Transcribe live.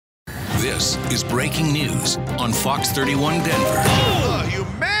This is Breaking News on Fox 31 Denver. The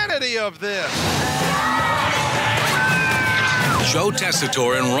humanity of this. Joe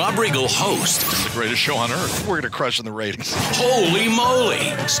Tessitore and Rob Riggle host. It's the greatest show on earth. We're going to crush in the ratings. Holy moly!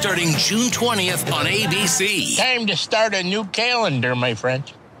 Starting June 20th on ABC. Time to start a new calendar, my friend.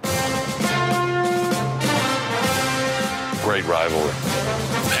 Great rivalry.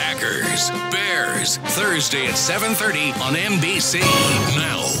 Packers, Bears, Thursday at 7:30 on NBC.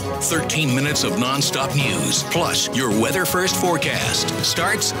 Now, 13 minutes of nonstop news, plus your weather first forecast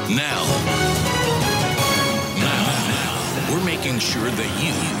starts now. We're making sure that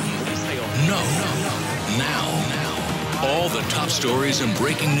you know now. All the top stories and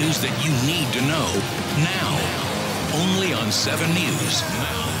breaking news that you need to know now. Only on 7 News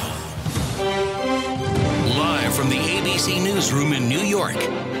now. Live from the ABC Newsroom in New York,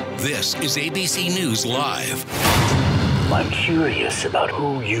 this is ABC News Live. I'm curious about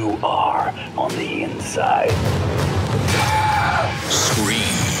who you are on the inside.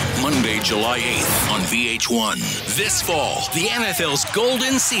 Scream, Monday, July 8th on VH1. This fall, the NFL's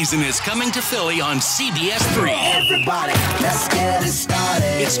golden season is coming to Philly on CBS 3. Everybody, let's get it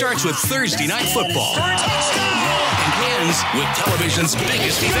started. It starts with Thursday Night Football and ends with television's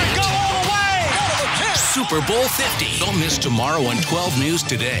biggest event. Super Bowl 50. Don't miss tomorrow on 12 News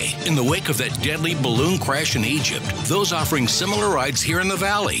Today. In the wake of that deadly balloon crash in Egypt, those offering similar rides here in the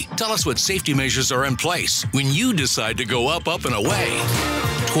Valley. Tell us what safety measures are in place when you decide to go up, and away.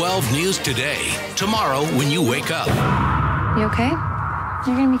 12 News Today. Tomorrow when you wake up. You okay?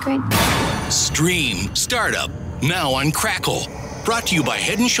 You're gonna be great. Stream Startup. Now on Crackle. Brought to you by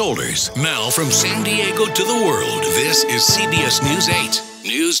Head & Shoulders. Now from San Diego to the world, this is CBS News 8.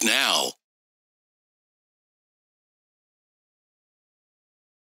 News Now.